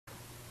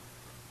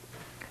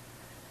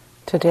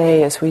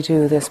Today, as we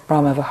do this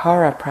Brahma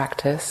Vihara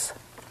practice,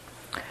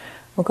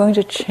 we're going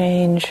to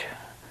change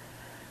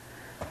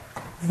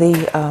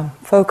the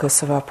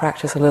focus of our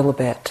practice a little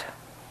bit.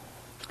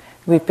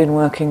 We've been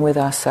working with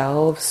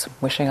ourselves,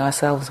 wishing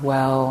ourselves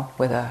well,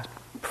 with a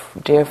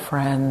dear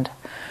friend,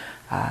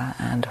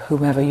 and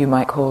whomever you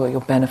might call your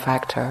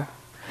benefactor.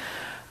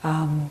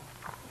 But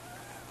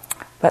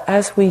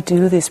as we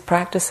do these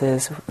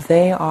practices,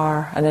 they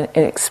are an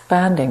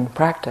expanding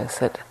practice.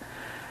 That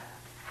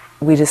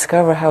we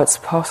discover how it's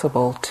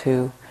possible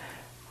to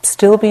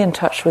still be in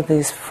touch with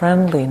these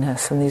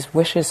friendliness and these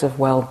wishes of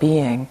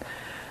well-being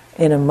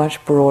in a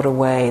much broader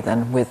way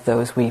than with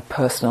those we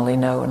personally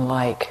know and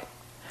like.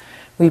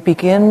 We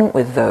begin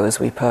with those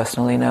we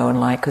personally know and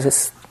like because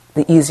it's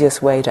the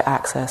easiest way to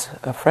access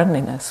a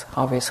friendliness,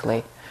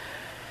 obviously.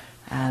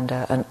 And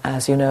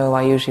as you know,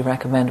 I usually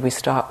recommend we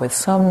start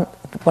with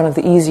one of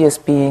the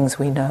easiest beings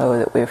we know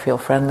that we feel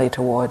friendly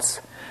towards,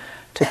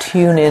 to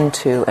tune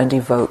into and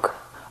evoke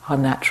our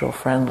natural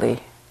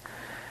friendly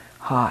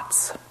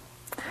hearts.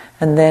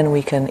 And then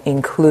we can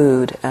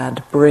include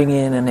and bring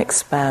in and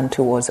expand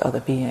towards other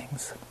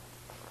beings.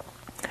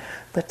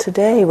 But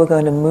today we're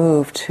going to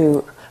move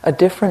to a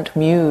different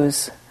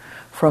muse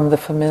from the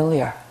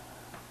familiar.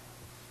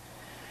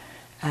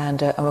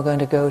 And we're going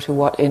to go to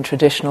what in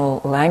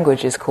traditional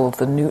language is called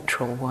the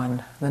neutral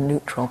one, the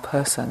neutral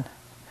person.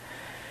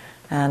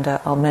 And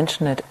I'll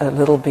mention it a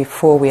little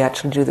before we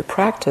actually do the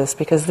practice,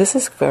 because this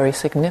is very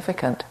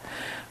significant.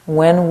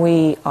 When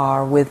we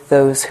are with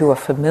those who are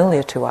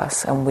familiar to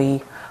us and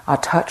we are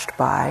touched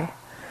by,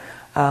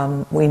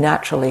 we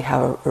naturally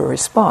have a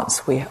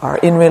response. We are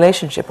in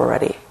relationship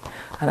already,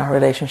 and our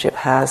relationship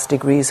has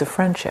degrees of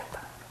friendship.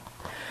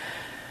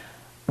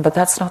 But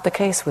that's not the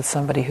case with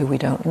somebody who we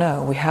don't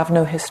know. We have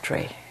no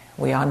history.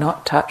 We are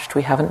not touched.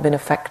 We haven't been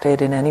affected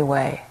in any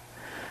way.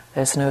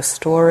 There's no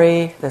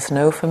story. There's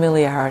no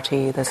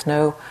familiarity. There's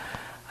no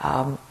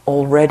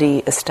already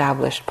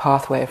established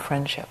pathway of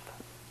friendship.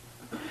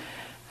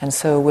 And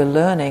so we're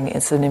learning,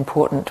 it's an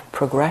important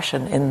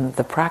progression in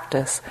the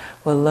practice,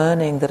 we're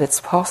learning that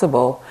it's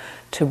possible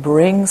to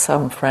bring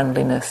some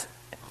friendliness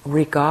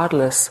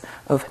regardless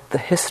of the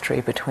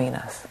history between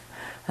us.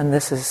 And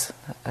this is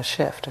a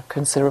shift, a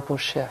considerable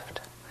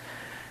shift.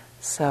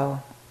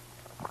 So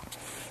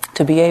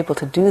to be able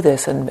to do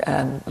this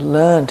and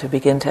learn to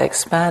begin to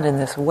expand in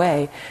this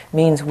way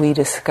means we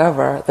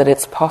discover that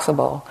it's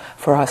possible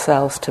for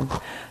ourselves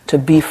to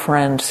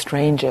befriend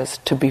strangers,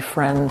 to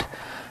befriend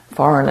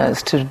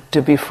foreigners,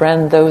 to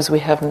befriend those we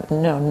have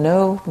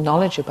no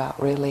knowledge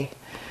about, really.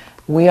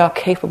 We are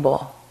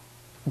capable,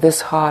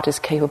 this heart is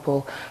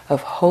capable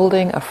of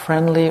holding a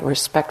friendly,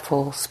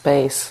 respectful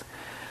space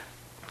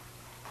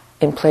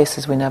in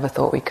places we never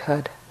thought we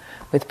could,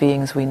 with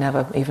beings we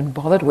never even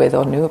bothered with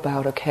or knew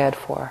about or cared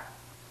for.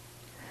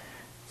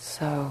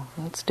 So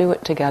let's do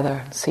it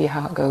together and see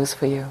how it goes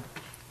for you.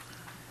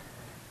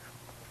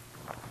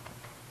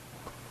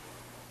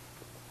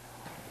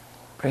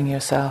 Bring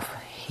yourself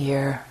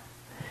here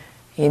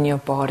in your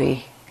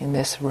body, in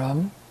this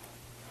room,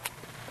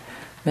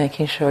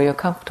 making sure you're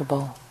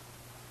comfortable.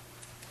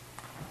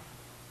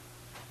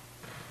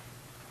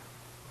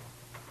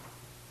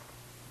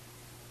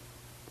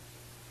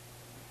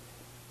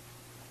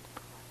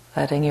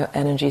 Letting your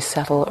energy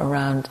settle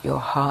around your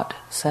heart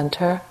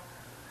center,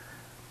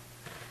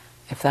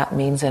 if that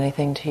means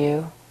anything to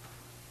you.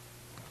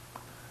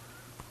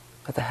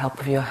 With the help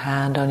of your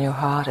hand on your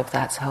heart, if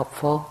that's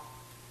helpful.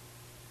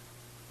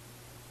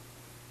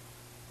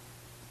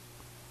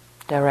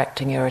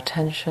 Directing your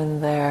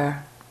attention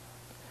there,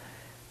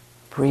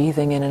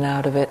 breathing in and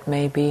out of it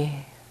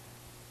maybe.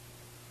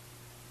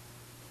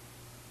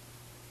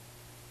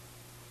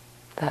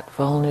 That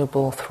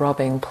vulnerable,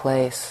 throbbing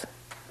place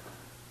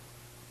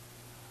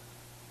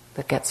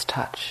that gets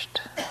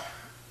touched.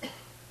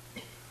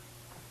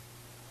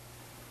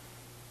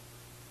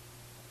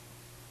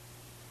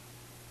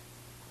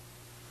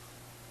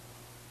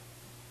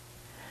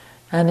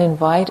 And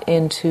invite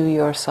into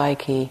your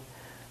psyche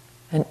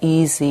an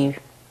easy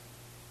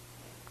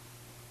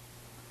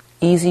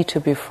to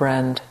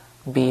befriend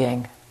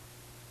being.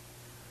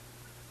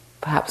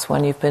 Perhaps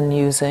one you've been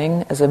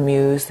using as a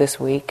muse this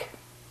week.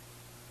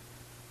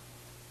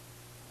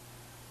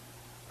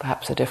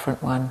 Perhaps a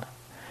different one.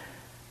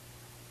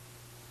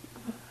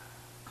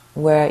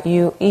 Where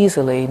you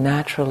easily,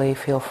 naturally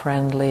feel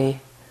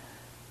friendly,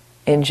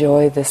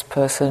 enjoy this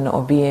person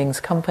or being's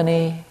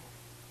company,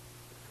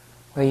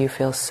 where you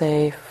feel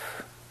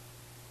safe,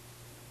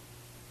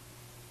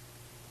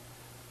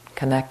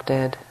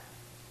 connected,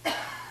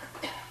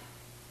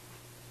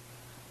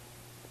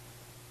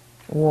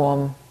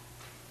 warm.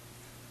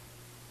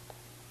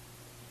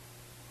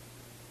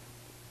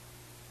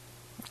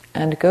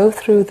 And go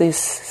through these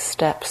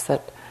steps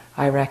that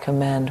I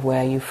recommend,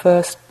 where you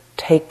first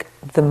take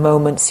the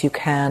moments you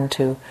can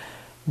to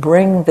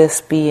bring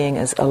this being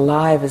as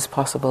alive as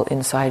possible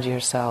inside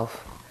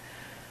yourself,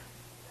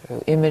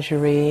 through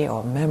imagery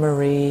or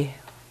memory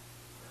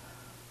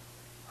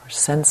or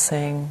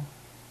sensing,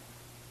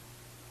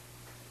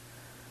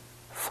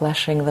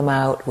 fleshing them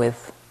out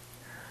with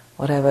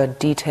whatever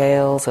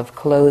details of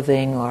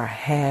clothing or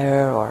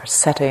hair or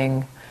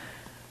setting.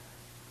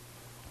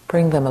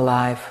 Bring them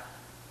alive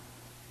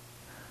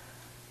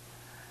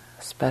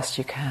as best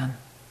you can.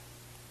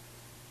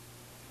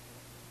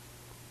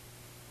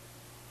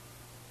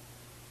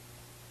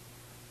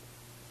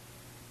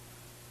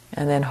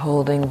 And then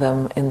holding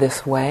them in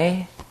this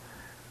way,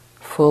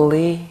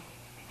 fully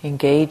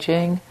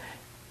engaging,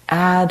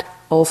 add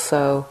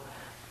also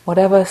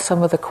whatever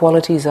some of the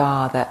qualities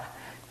are that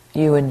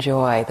you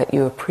enjoy, that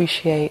you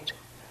appreciate,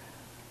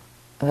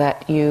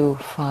 that you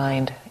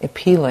find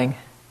appealing,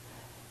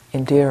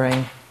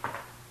 endearing,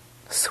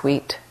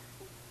 sweet,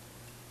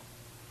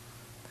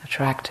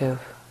 attractive.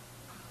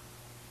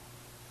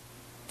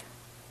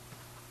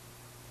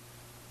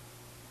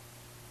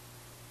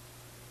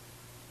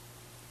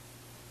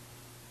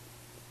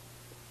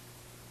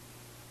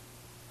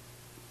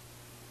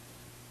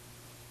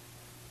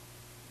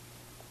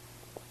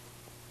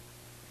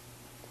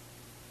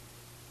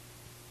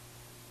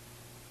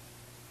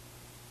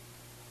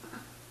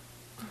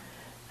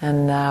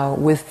 And now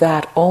with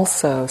that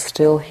also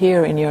still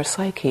here in your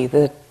psyche,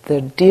 the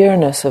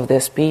dearness of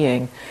this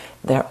being,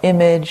 their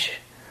image,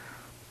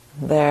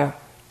 their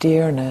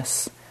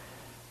dearness,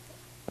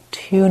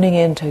 tuning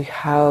into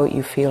how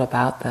you feel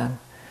about them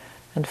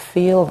and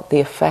feel the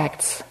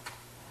effects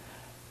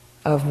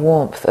of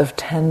warmth, of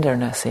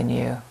tenderness in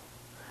you,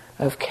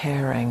 of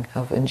caring,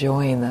 of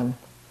enjoying them.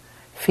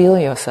 Feel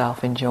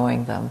yourself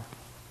enjoying them,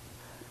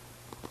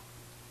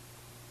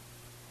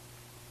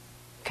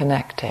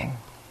 connecting.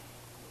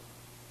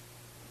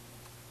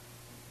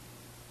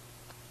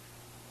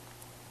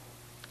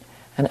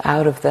 And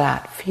out of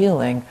that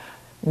feeling,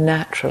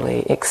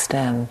 naturally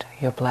extend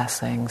your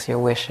blessings, your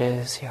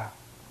wishes, your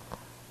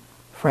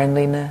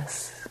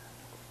friendliness,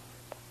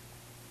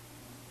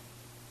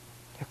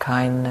 your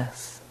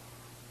kindness.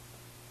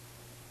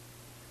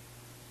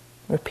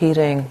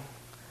 Repeating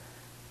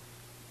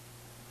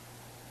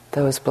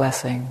those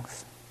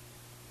blessings.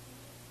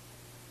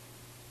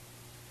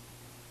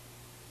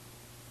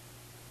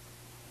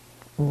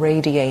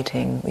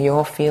 Radiating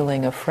your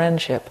feeling of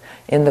friendship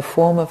in the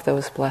form of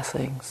those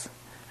blessings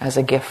as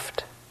a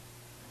gift.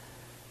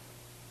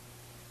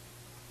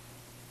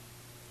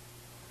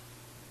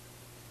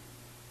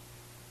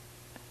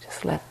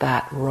 Just let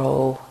that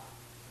roll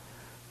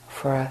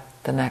for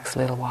the next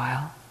little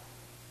while.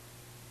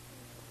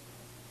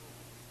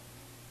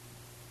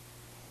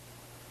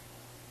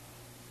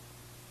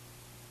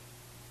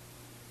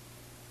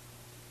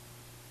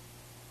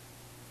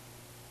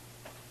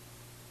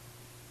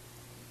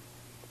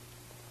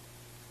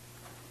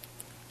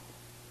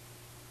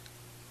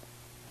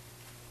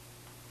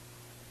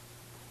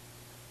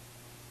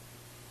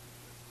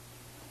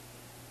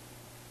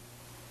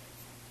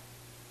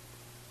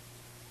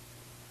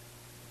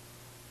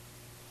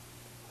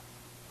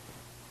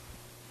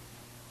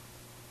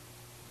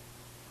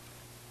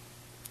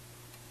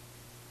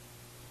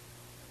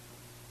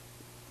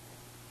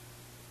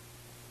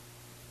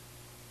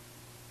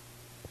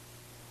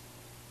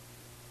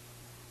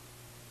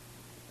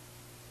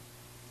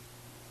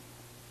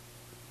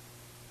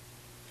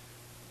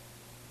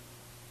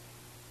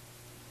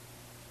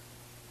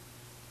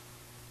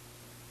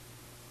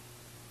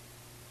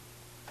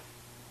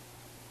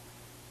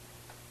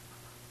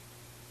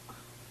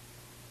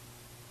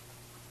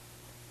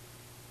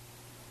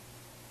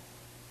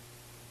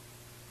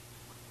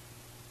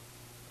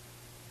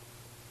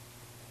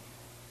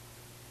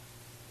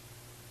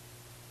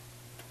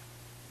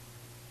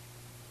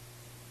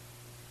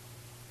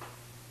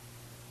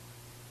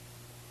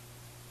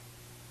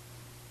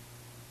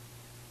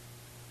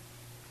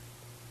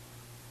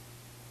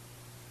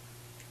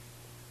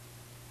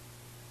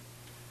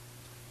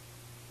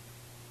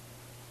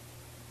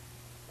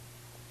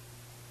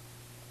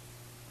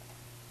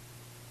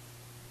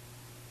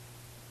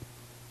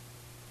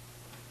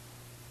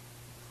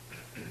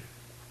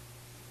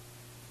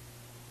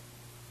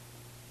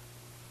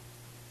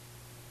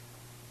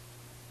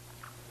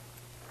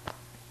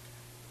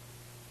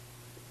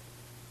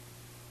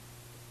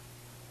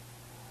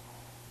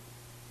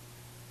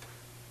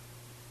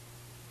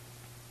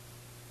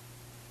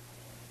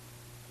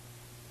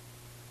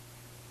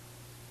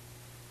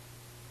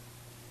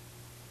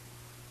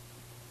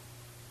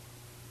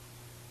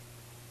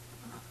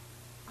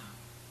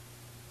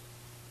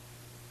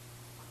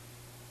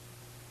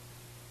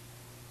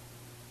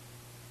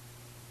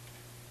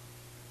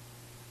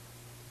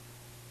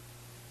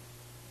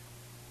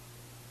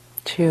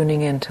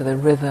 Tuning into the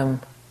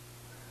rhythm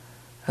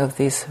of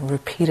these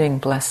repeating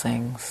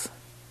blessings.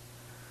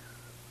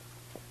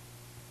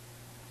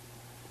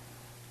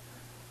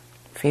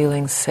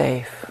 Feeling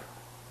safe,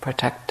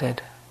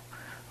 protected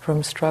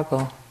from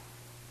struggle.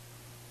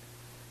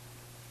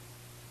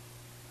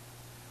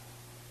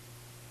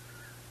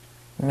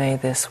 May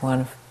this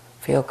one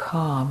feel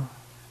calm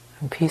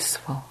and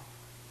peaceful.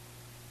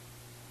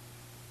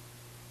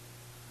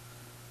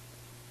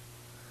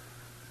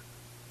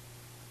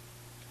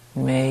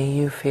 May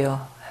you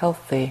feel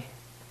healthy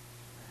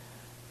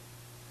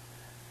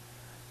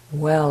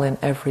well in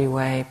every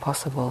way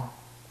possible.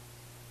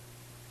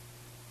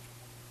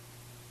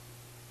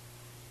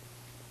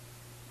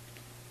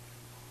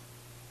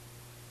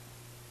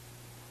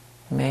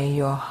 May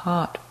your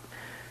heart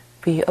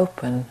be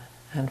open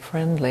and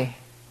friendly.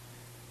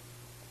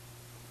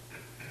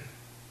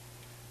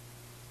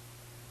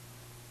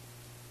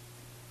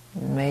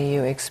 May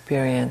you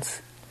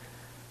experience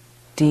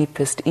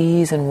deepest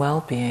ease and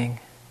well-being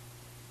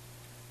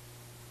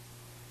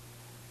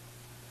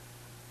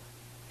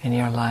in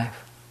your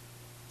life,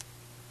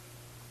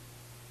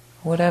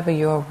 whatever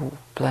your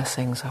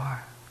blessings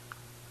are.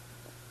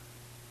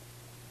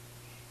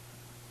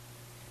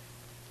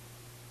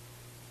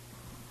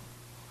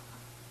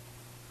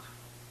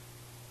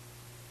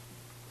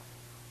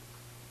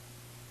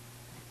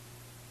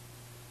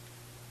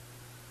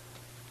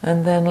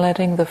 And then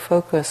letting the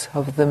focus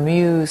of the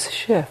muse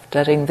shift,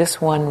 letting this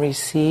one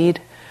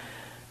recede,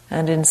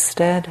 and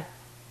instead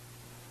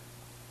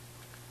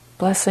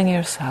blessing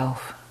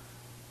yourself,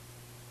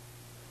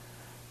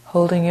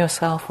 holding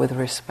yourself with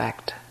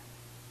respect.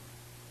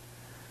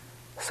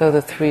 So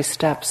the 3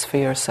 steps for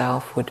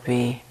yourself would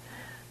be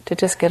to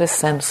just get a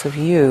sense of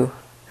you.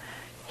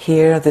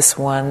 Here, this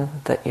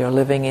one that you're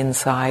living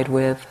inside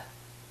with.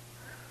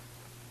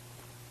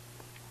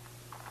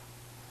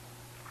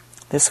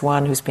 This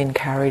one who's been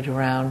carried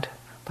around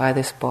by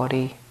this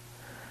body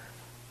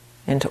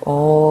into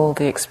all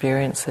the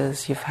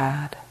experiences you've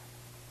had.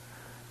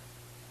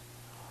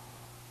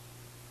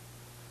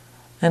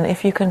 And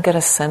if you can get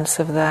a sense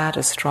of that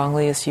as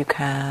strongly as you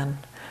can,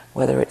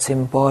 whether it's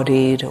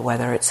embodied or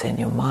whether it's in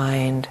your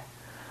mind,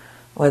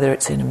 whether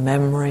it's in a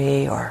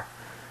memory or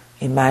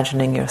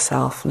imagining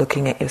yourself,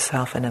 looking at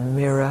yourself in a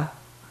mirror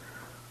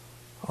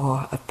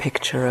or a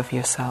picture of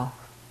yourself.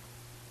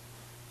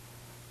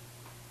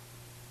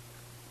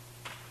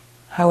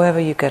 However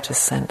you get a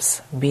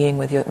sense, being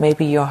with you,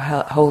 maybe you're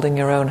holding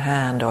your own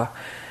hand or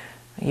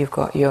you've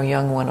got your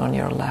young one on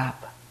your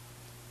lap.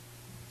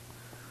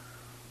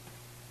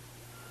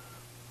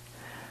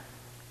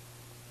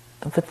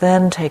 But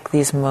then take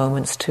these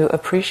moments to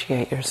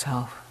appreciate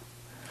yourself,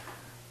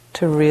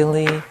 to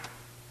really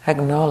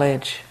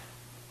acknowledge,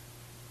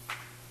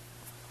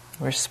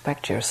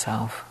 respect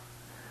yourself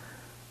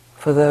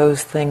for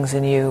those things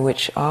in you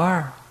which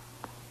are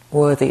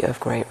worthy of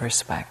great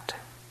respect.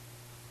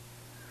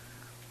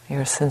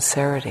 Your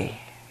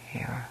sincerity,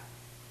 your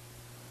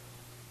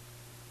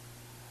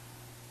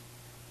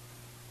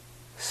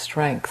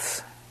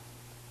strengths,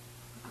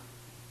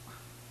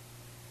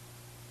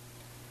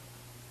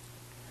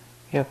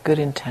 your good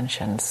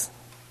intentions,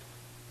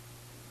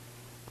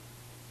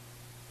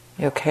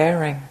 your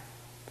caring,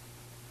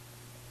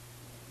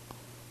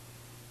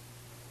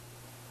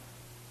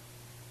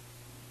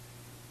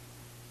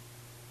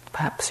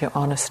 perhaps your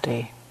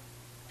honesty,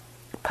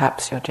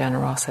 perhaps your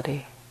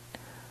generosity.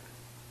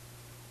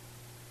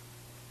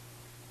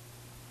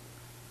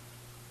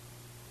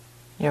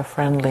 Your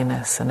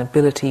friendliness and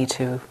ability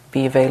to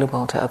be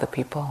available to other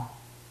people.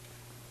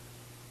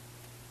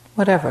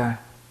 Whatever.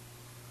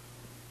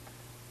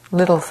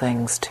 Little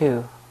things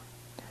too.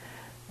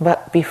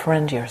 But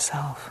befriend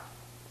yourself.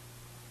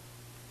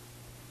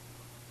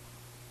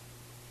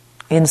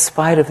 In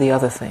spite of the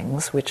other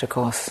things, which of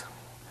course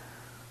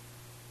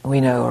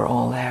we know are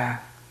all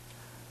there.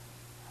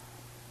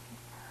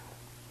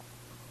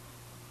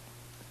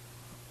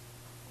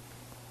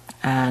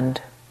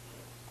 And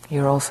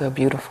you're also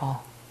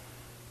beautiful.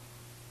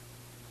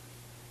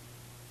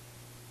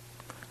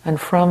 And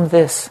from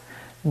this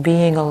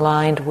being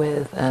aligned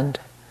with and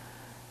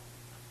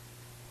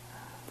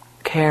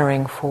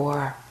caring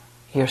for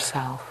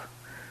yourself,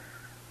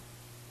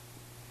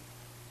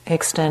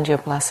 extend your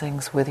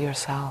blessings with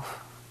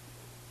yourself.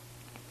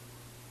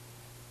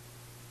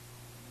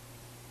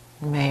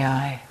 May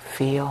I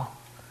feel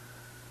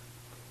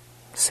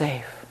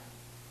safe.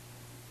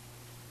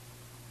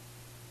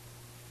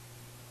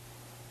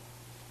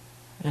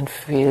 And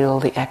feel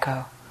the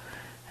echo.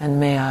 And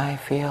may I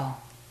feel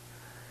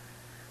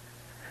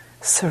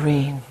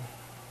serene,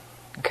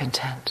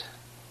 content.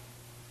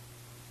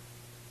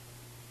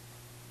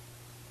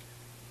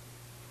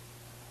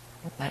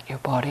 Let your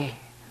body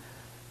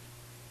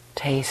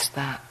taste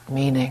that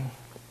meaning.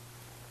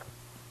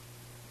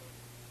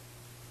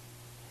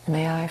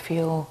 May I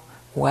feel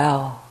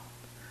well,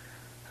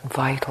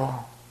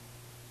 vital.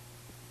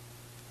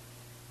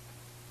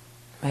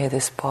 May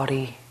this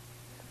body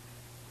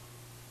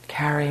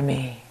carry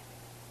me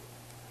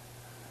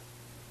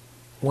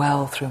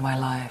well through my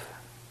life.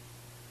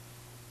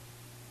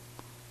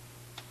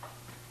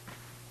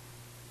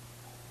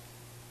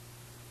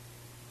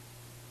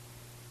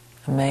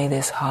 May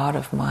this heart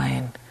of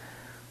mine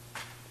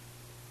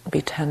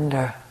be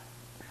tender,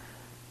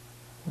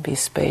 be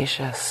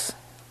spacious,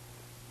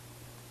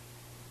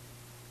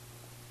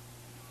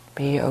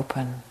 be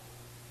open.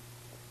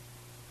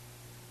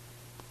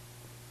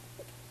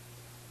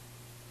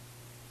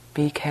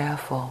 Be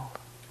careful.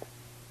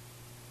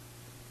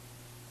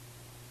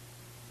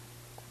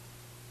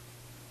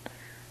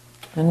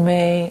 And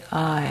may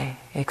I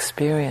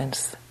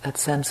experience that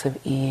sense of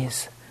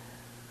ease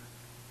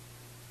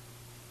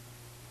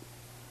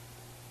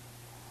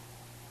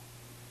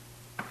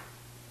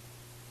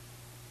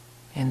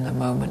in the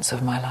moments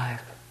of my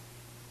life.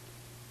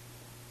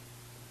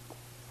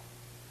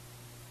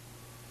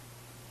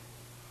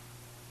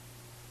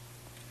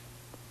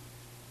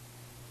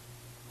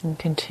 And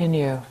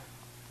continue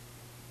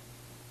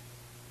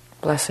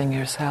blessing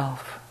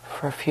yourself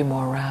for a few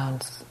more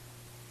rounds.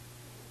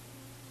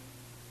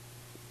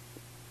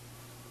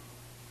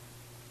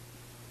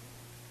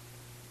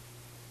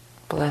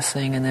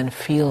 Blessing and then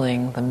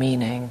feeling the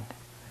meaning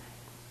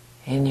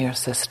in your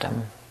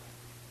system.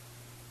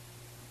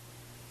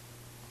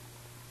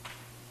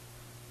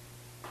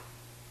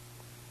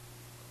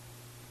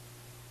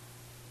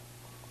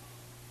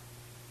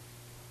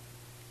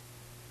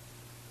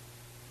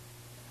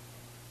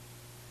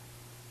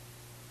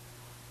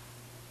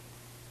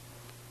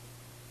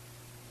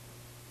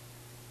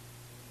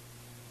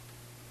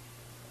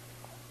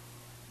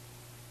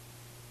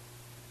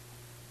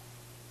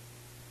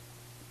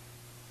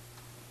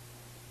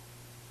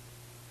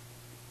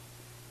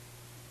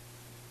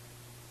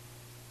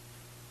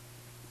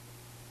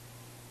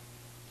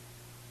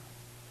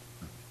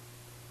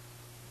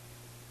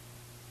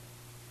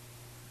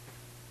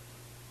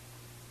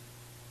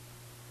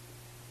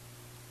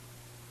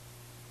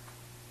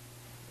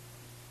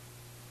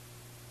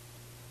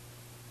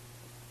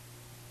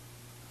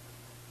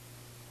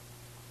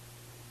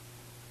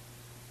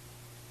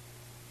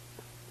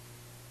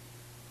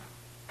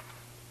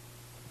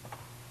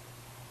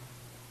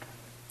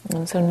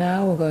 And so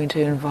now we're going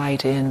to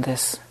invite in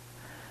this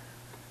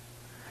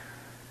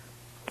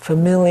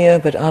familiar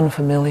but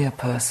unfamiliar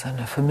person,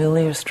 a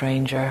familiar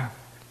stranger,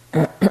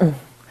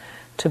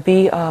 to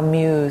be our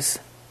muse,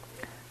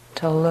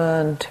 to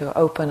learn to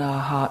open our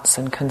hearts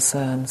and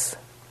concerns.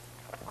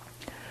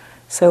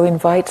 So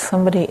invite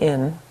somebody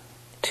in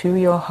to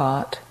your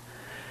heart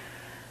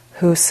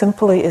who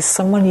simply is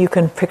someone you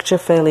can picture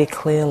fairly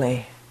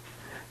clearly.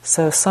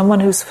 So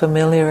someone who's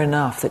familiar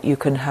enough that you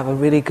can have a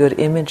really good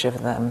image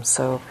of them.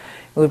 So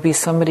it would be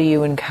somebody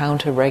you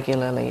encounter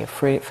regularly,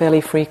 fairly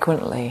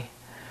frequently.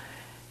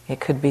 It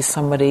could be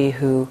somebody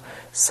who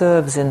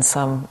serves in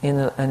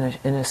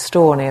a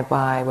store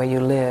nearby where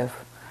you live.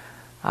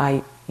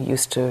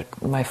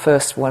 My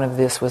first one of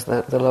this was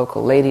the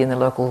local lady in the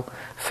local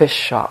fish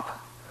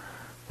shop,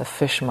 the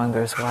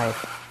fishmonger's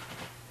wife.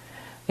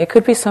 It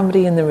could be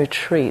somebody in the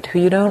retreat who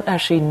you don't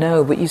actually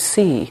know, but you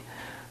see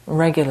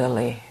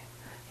regularly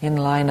in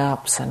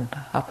lineups and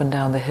up and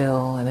down the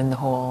hill and in the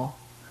hall.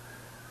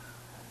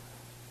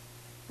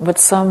 But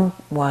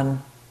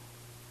someone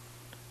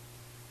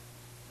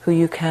who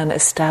you can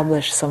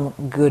establish some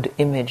good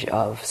image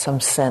of, some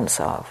sense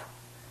of.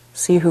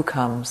 See who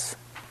comes.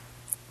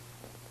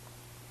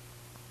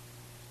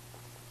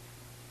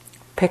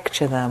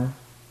 Picture them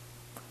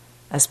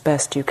as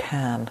best you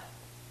can,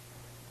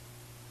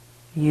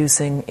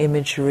 using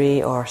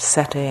imagery or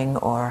setting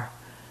or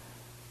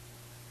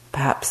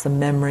perhaps the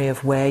memory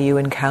of where you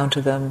encounter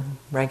them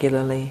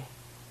regularly.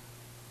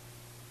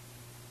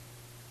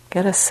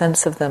 Get a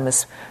sense of them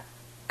as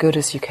good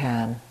as you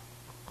can.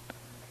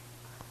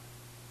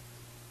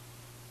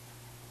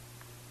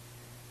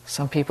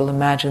 Some people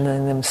imagine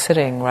them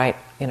sitting right,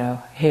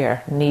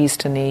 here, knees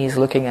to knees,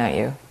 looking at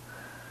you.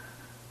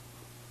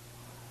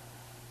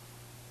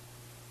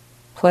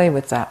 Play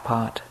with that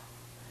part,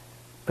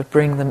 but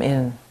bring them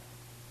in.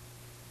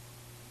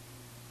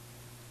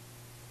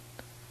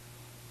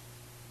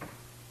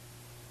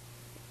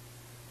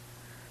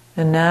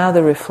 And now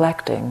the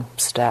reflecting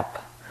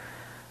step.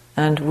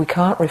 And we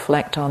can't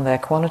reflect on their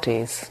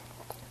qualities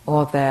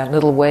or their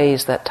little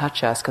ways that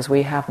touch us because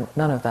we have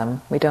none of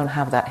them. We don't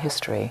have that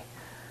history.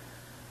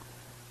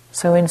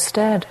 So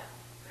instead,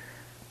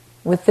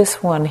 with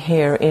this one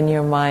here in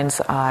your mind's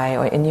eye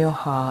or in your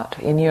heart,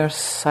 in your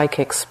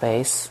psychic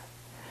space,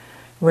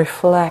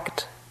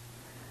 reflect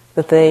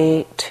that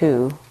they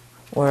too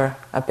were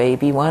a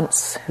baby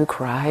once who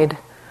cried,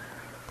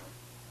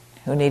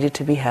 who needed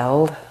to be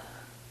held.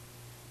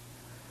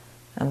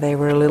 And they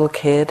were a little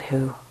kid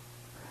who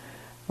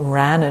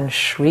ran and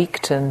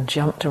shrieked and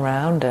jumped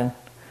around and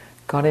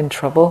got in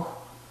trouble.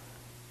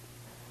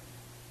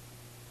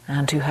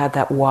 And who had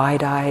that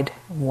wide-eyed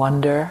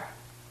wonder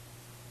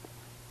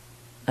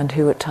and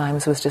who at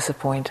times was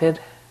disappointed,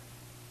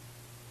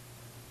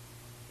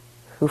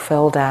 who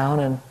fell down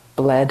and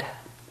bled,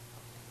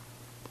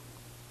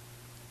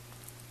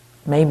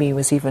 maybe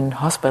was even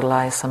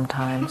hospitalized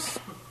sometimes,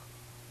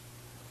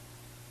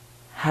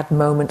 had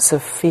moments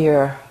of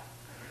fear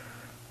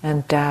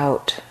and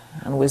doubt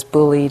and was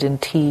bullied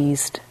and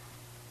teased,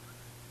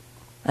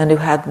 and who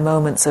had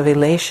moments of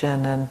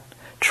elation and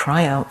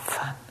triumph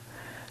and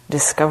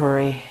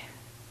discovery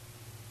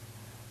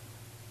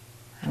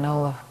and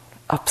all the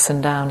ups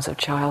and downs of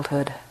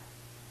childhood,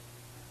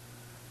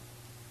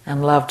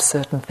 and loved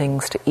certain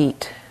things to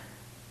eat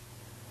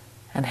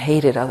and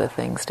hated other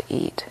things to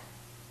eat,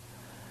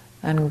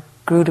 and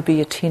grew to be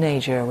a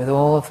teenager with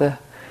all of the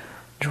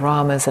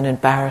dramas and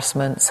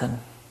embarrassments and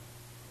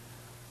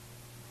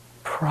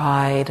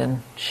pride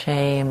and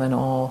shame and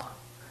all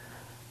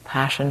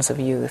passions of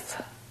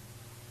youth,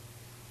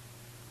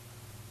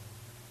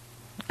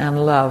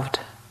 and loved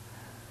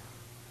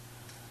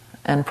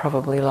and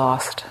probably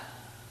lost,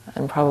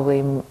 and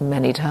probably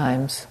many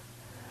times.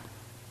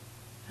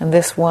 And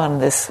this one,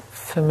 this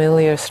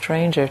familiar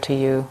stranger to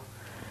you,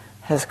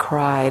 has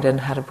cried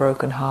and had a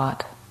broken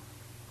heart,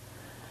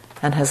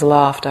 and has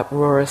laughed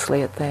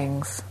uproariously at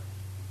things.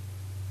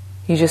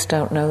 You just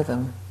don't know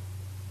them,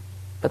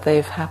 but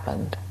they've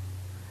happened.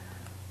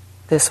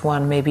 This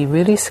one may be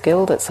really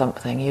skilled at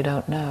something you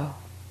don't know,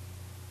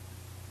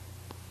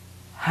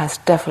 has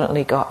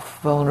definitely got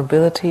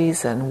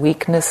vulnerabilities and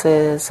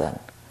weaknesses and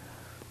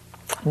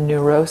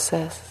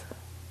neurosis,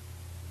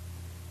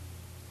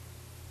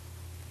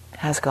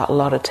 has got a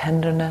lot of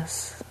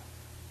tenderness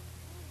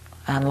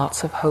and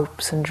lots of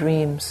hopes and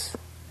dreams,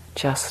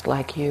 just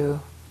like you,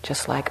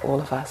 just like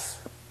all of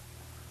us.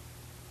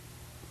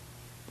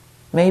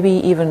 Maybe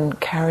even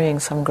carrying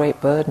some great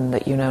burden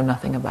that you know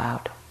nothing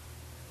about.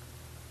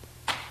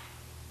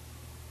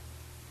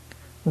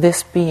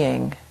 This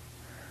being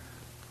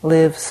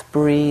lives,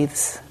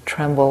 breathes,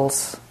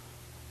 trembles,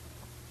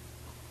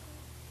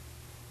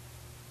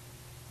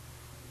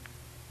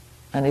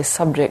 and is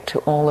subject to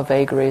all the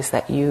vagaries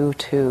that you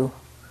too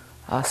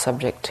are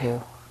subject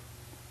to,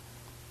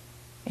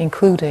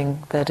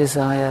 including their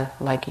desire,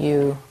 like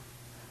you,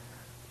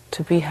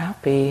 to be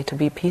happy, to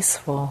be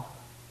peaceful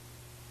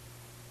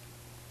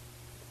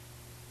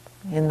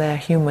in their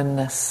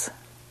humanness.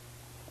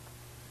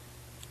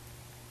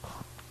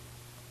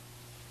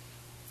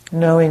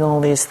 Knowing all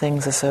these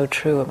things are so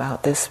true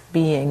about this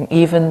being,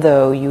 even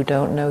though you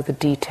don't know the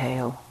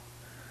detail.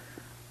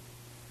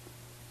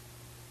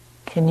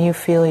 Can you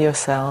feel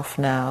yourself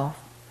now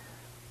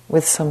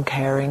with some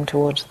caring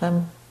towards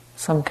them,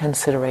 some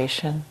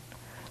consideration,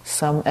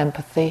 some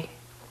empathy?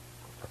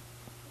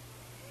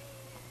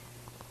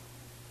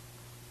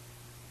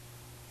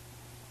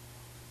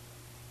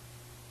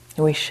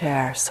 We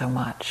share so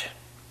much.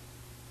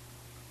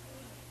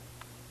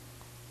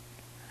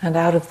 And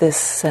out of this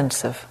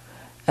sense of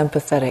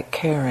empathetic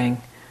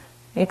caring,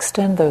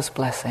 extend those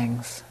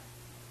blessings.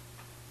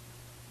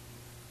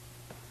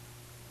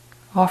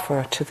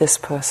 Offer to this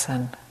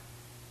person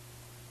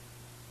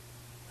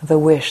the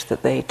wish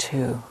that they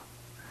too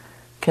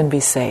can be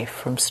safe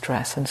from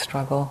stress and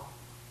struggle,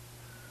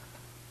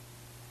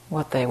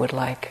 what they would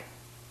like.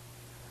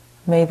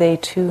 May they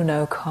too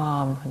know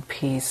calm and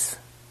peace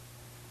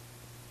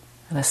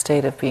and a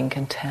state of being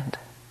content,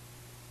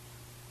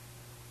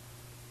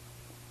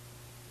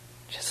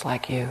 just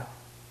like you.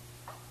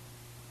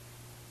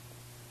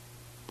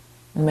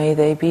 May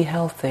they be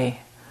healthy,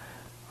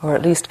 or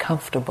at least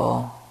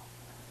comfortable,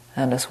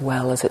 and as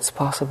well as it's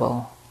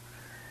possible,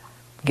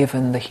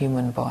 given the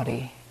human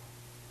body.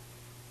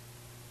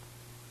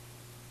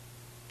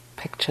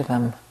 Picture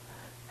them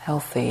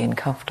healthy and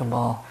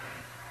comfortable.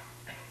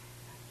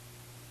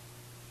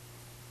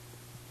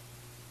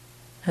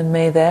 And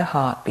may their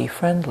heart be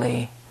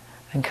friendly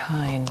and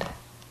kind.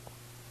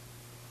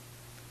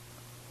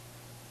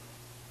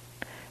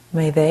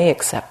 May they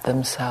accept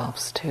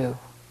themselves too.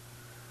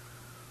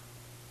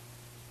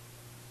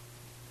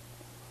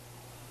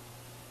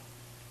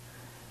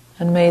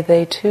 And may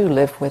they too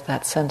live with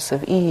that sense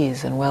of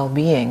ease and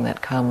well-being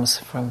that comes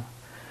from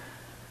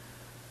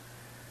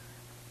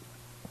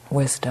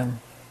wisdom,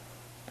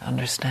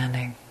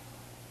 understanding.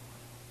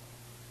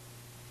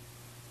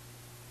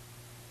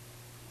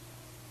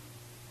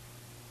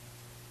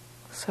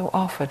 So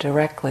offer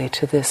directly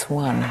to this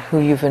one who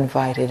you've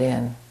invited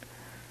in,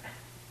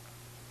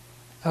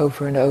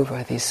 over and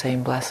over, these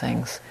same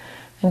blessings,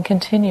 and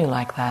continue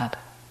like that.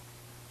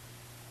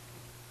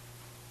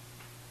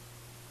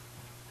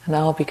 And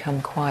I'll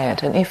become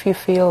quiet. And if you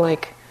feel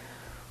like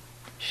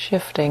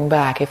shifting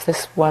back, if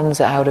this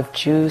one's out of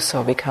juice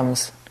or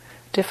becomes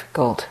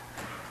difficult,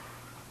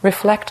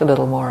 reflect a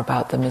little more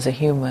about them as a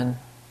human.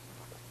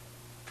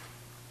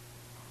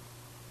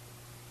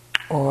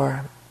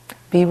 Or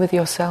be with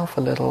yourself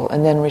a little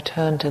and then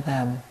return to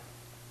them.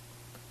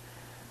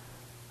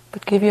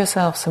 But give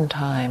yourself some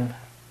time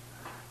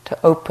to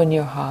open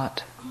your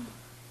heart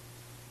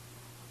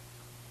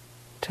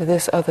to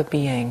this other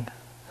being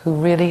who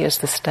really is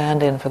the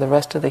stand-in for the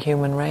rest of the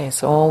human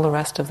race, all the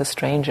rest of the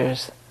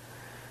strangers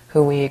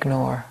who we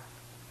ignore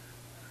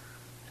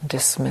and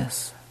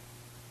dismiss.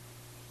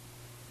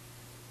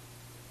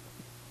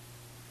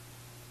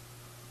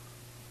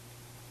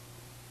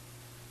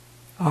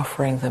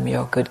 Offering them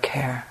your good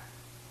care,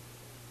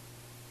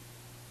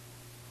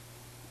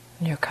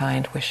 your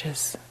kind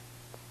wishes.